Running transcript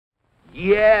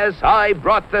Yes, I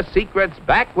brought the secrets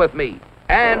back with me.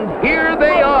 And here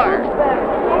they are.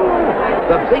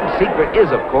 The big secret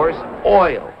is, of course,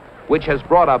 oil, which has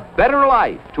brought a better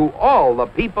life to all the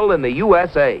people in the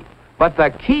USA. But the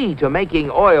key to making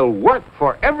oil work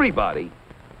for everybody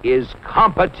is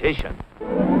competition.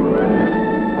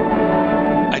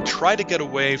 I try to get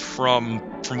away from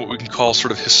what we can call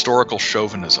sort of historical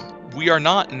chauvinism. We are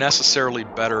not necessarily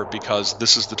better because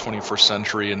this is the 21st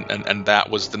century and that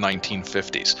was the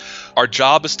 1950s. Our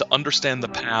job is to understand the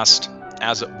past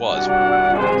as it was.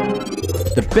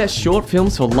 The best short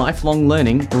films for lifelong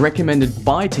learning recommended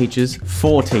by teachers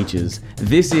for teachers.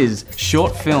 This is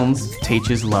Short Films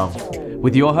Teachers Love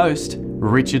with your host,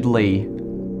 Richard Lee.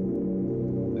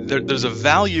 There's a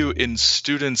value in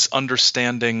students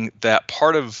understanding that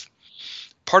part of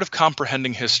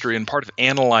comprehending history and part of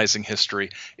analyzing history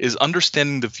is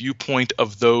understanding the viewpoint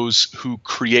of those who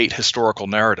create historical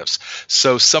narratives.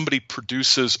 So somebody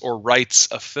produces or writes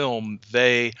a film,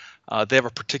 they have a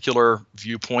particular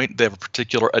viewpoint, they have a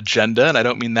particular agenda, and I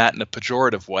don't mean that in a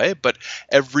pejorative way, but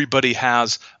everybody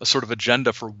has a sort of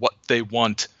agenda for what they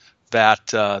want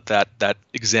that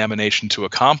examination to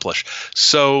accomplish.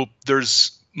 So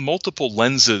there's multiple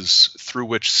lenses through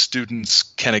which students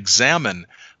can examine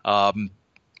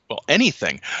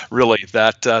anything really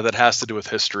that has to do with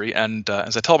history. And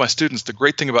as I tell my students, the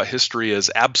great thing about history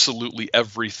is absolutely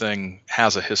everything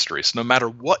has a history. So no matter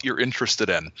what you're interested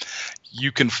in,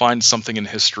 you can find something in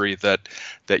history that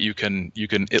you can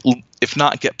if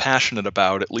not get passionate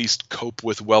about, at least cope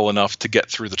with well enough to get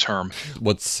through the term.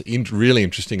 What's really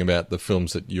interesting about the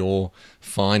films that you're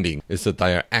finding is that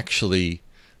they are actually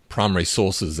primary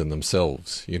sources in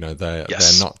themselves. You know, they're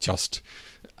not just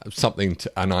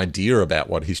an idea about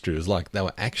what history was like. They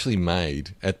were actually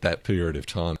made at that period of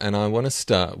time. And I want to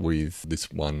start with this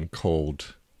one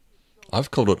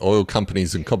I've called it Oil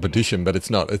Companies and Competition, but it's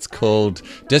not. It's called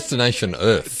Destination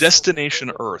Earth.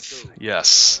 Destination Earth,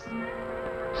 yes.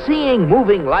 Seeing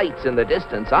moving lights in the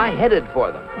distance, I headed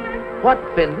for them. What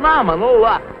phenomenal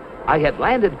luck! I had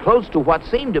landed close to what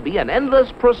seemed to be an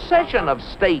endless procession of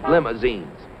state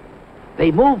limousines.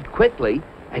 They moved quickly,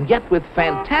 and yet with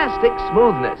fantastic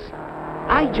smoothness.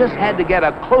 I just had to get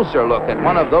a closer look at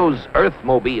one of those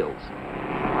Earthmobiles.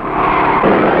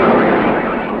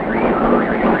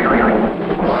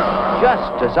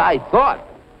 Just as I thought.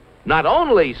 Not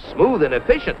only smooth and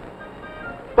efficient,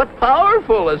 but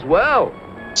powerful as well.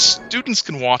 Students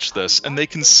can watch this, and they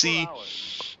can see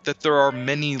that there are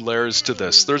many layers to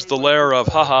this. There's the layer of,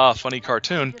 haha, funny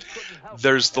cartoon.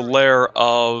 There's the layer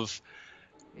of,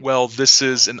 well, this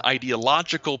is an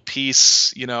ideological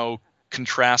piece,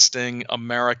 contrasting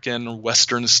American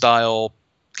Western-style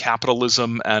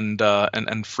capitalism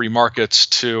and free markets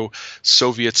to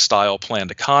Soviet-style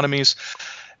planned economies.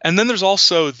 And then there's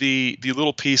also the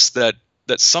little piece that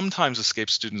sometimes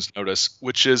escapes students' notice,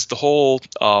 which is the whole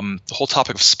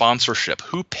topic of sponsorship.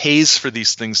 Who pays for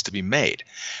these things to be made?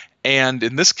 And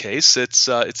in this case, it's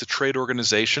a trade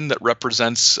organization that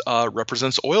represents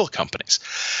oil companies.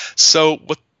 So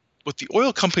what the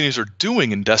oil companies are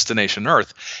doing in Destination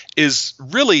Earth is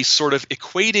really sort of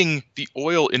equating the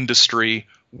oil industry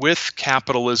with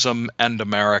capitalism and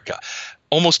America,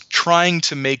 almost trying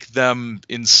to make them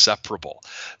inseparable.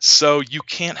 So you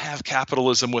can't have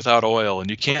capitalism without oil, and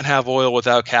you can't have oil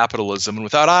without capitalism. And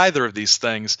without either of these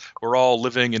things, we're all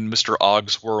living in Mr.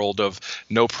 Ogg's world of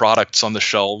no products on the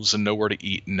shelves and nowhere to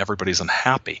eat, and everybody's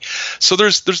unhappy. So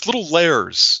there's little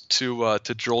layers to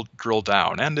drill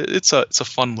down, and it's a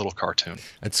fun little cartoon.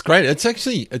 It's great.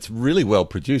 It's really well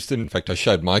produced. In fact, I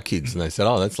showed my kids, and they said,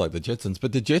 "Oh, that's like the Jetsons."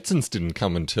 But the Jetsons didn't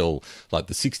come until like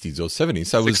the 60s or 70s.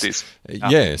 So it was 60s.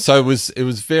 Yeah, so it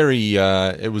was very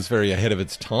ahead of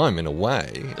its time in a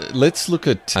way. Let's look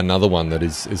at another one that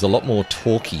is a lot more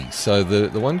talky. So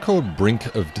the one called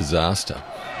Brink of Disaster.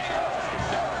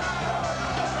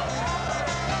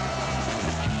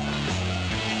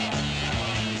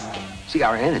 See,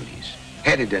 our enemies,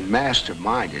 headed and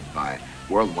masterminded by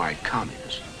worldwide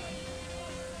communism,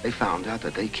 they found out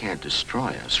that they can't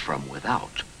destroy us from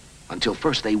without until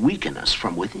first they weaken us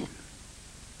from within.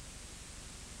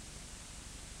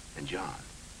 And John,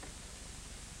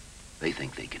 they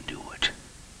think they can do it.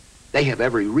 They have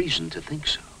every reason to think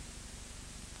so.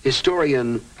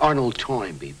 Historian Arnold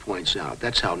Toynbee points out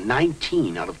that's how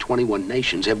 19 out of 21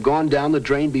 nations have gone down the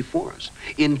drain before us.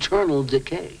 Internal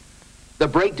decay. The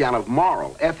breakdown of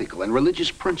moral, ethical, and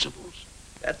religious principles.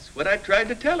 That's what I tried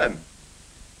to tell him.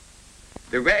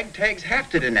 The ragtags have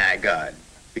to deny God,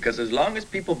 because as long as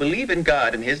people believe in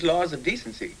God and his laws of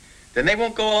decency, then they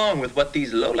won't go along with what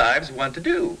these lowlives want to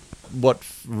do. what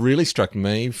really struck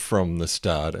me from the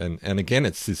start, and again,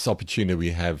 it's this opportunity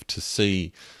we have to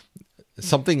see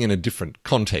something in a different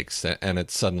context, and it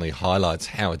suddenly highlights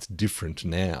how it's different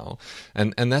now.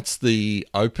 And that's the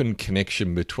open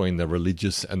connection between the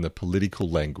religious and the political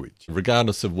language.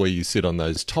 Regardless of where you sit on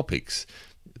those topics,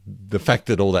 the fact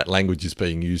that all that language is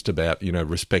being used about,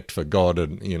 respect for God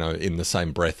and, in the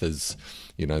same breath as,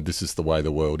 this is the way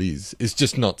the world is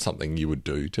just not something you would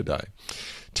do today.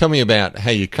 Tell me about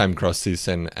how you came across this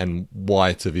and why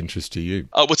it's of interest to you.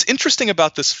 What's interesting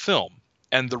about this film,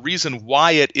 and the reason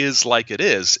why it is like it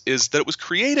is that it was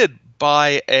created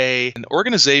by an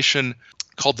organization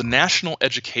called the National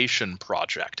Education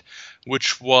Project,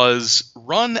 which was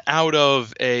run out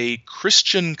of a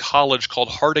Christian college called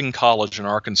Harding College in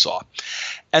Arkansas.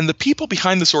 And the people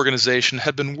behind this organization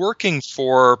had been working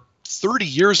for 30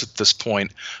 years at this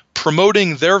point,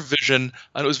 promoting their vision,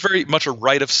 and it was very much a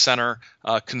right-of-center,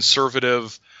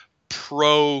 conservative,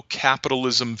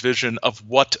 pro-capitalism vision of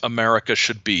what America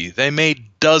should be. They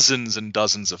made dozens and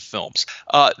dozens of films.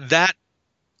 That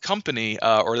company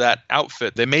or that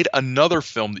outfit, they made another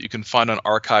film that you can find on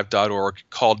archive.org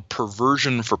called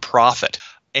Perversion for Profit.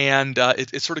 And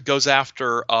it sort of goes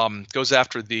after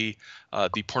the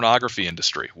pornography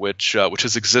industry, which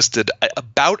has existed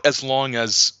about as long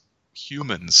as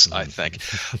humans, I think.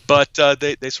 But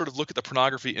they sort of look at the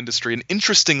pornography industry, and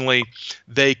interestingly,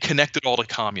 they connect it all to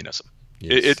communism.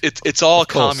 Yes. It's all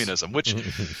communism, which,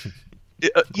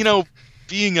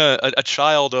 being a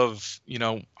child of,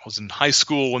 I was in high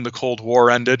school when the Cold War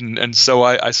ended, and so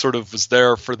I sort of was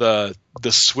there for the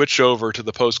switch over to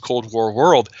the post-Cold War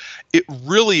world. It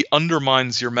really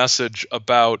undermines your message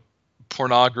about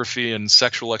pornography and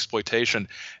sexual exploitation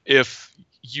if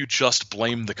you just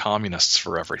blame the communists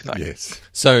for everything. Yes.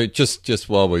 So just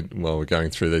while we're going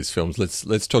through these films,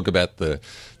 let's talk about the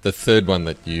third one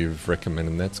that you've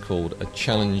recommended. That's called A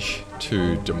Challenge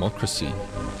to Democracy.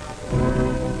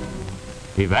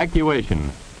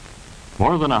 Evacuation.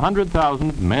 More than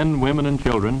 100,000 men, women, and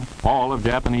children, all of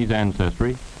Japanese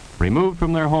ancestry, removed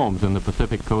from their homes in the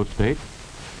Pacific Coast states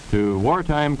to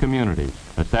wartime communities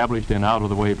established in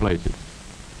out-of-the-way places.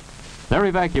 Their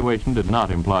evacuation did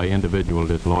not imply individual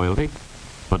disloyalty,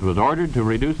 but was ordered to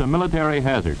reduce a military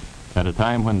hazard at a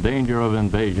time when danger of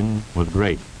invasion was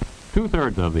great.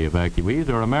 2/3 of the evacuees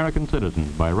are American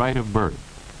citizens by right of birth.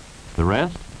 The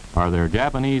rest are their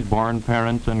Japanese-born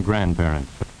parents and grandparents.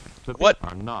 What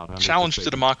Challenge to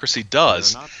Democracy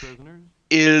does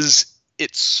is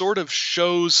it sort of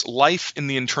shows life in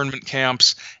the internment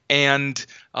camps, and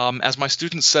as my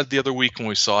students said the other week when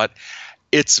we saw it,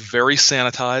 it's very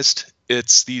sanitized.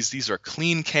 It's these are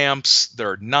clean camps.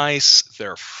 They're nice.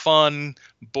 They're fun.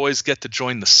 Boys get to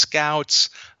join the scouts.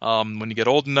 When you get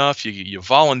old enough, you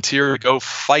volunteer to go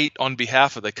fight on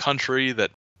behalf of the country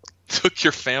that took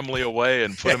your family away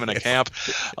and put them in a camp,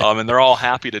 and they're all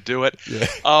happy to do it. Yeah.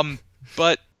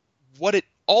 But what it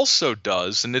also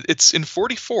does, and it's in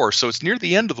 44, so it's near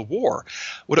the end of the war,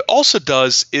 what it also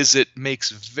does is it makes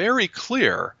very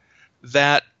clear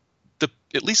that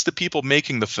at least the people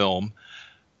making the film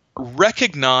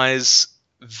recognize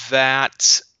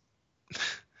that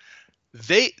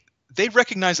they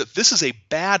recognize that this is a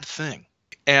bad thing.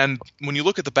 And when you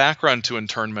look at the background to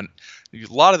internment, a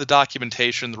lot of the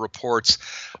documentation, the reports,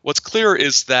 what's clear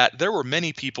is that there were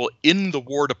many people in the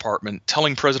War Department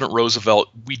telling President Roosevelt,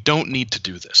 we don't need to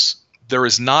do this. There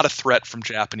is not a threat from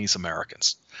Japanese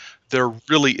Americans. There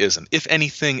really isn't. If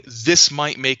anything, this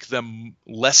might make them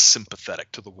less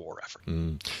sympathetic to the war effort.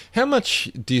 How much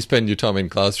do you spend your time in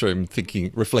classroom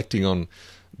reflecting on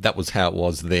that was how it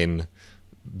was then,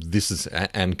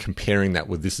 and comparing that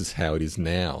with this is how it is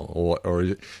now?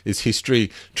 Or is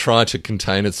history try to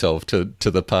contain itself to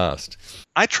the past?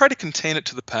 I try to contain it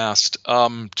to the past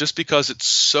just because it's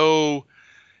so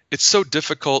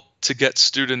difficult to get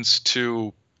students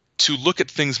to look at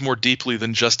things more deeply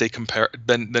than just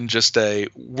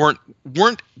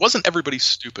wasn't everybody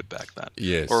stupid back then?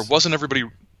 Yes. Or wasn't everybody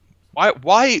why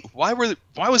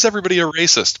was everybody a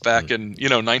racist back in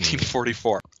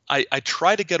 1944? I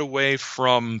try to get away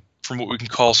from what we can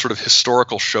call sort of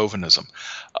historical chauvinism.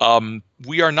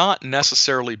 We are not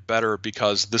necessarily better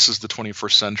because this is the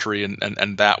 21st century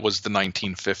and that was the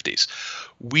 1950s.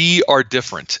 We are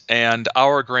different, and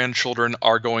our grandchildren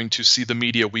are going to see the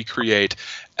media we create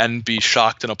and be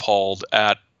shocked and appalled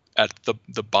at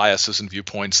the biases and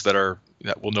viewpoints that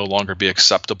will no longer be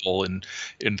acceptable in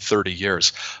 30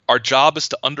 years. Our job is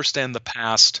to understand the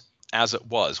past as it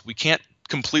was. We can't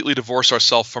completely divorce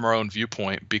ourselves from our own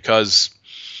viewpoint because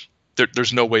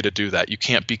there's no way to do that. You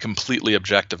can't be completely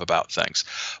objective about things.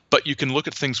 But you can look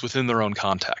at things within their own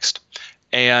context.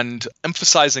 And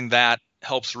emphasizing that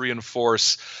helps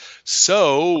reinforce,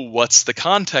 so what's the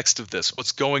context of this?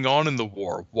 What's going on in the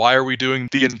war? Why are we doing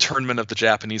the internment of the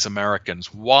Japanese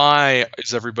Americans? Why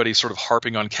is everybody sort of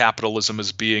harping on capitalism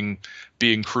as being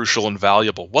crucial and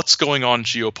valuable? What's going on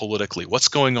geopolitically? What's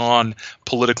going on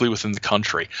politically within the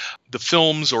country? The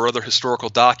films or other historical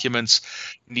documents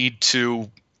need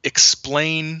to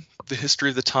explain the history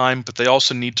of the time, but they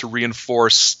also need to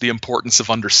reinforce the importance of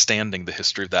understanding the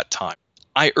history of that time.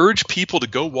 I urge people to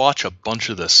go watch a bunch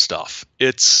of this stuff.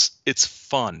 It's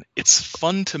fun. It's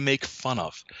fun to make fun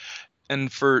of. And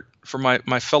for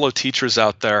my fellow teachers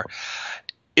out there,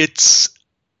 it's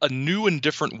a new and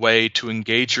different way to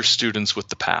engage your students with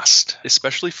the past,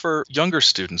 especially for younger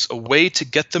students, a way to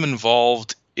get them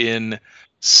involved in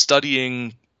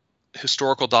studying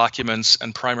historical documents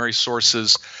and primary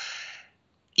sources,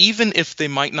 even if they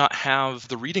might not have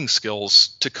the reading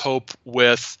skills to cope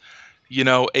with,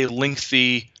 a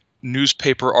lengthy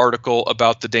newspaper article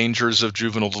about the dangers of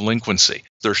juvenile delinquency.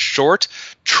 They're short.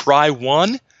 Try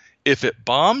one. If it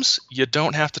bombs, you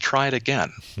don't have to try it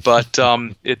again. But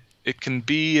it can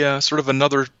be sort of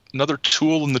another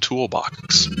tool in the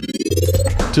toolbox.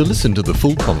 To listen to the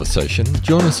full conversation,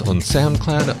 join us on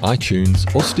SoundCloud, iTunes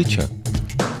or Stitcher.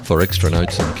 For extra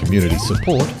notes and community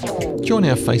support, join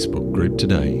our Facebook group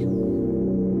today.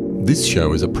 This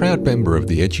show is a proud member of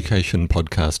the Education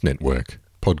Podcast Network.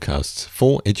 Podcasts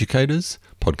for educators,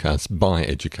 podcasts by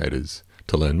educators.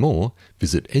 To learn more,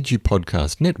 visit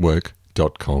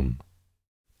edupodcastnetwork.com.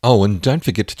 Oh, and don't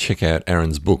forget to check out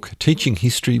Aaron's book, Teaching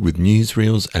History with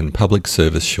Newsreels and Public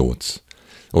Service Shorts,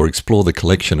 or explore the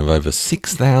collection of over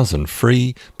 6,000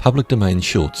 free public domain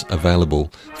shorts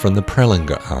available from the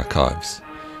Prelinger Archives.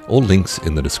 All links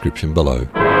in the description below.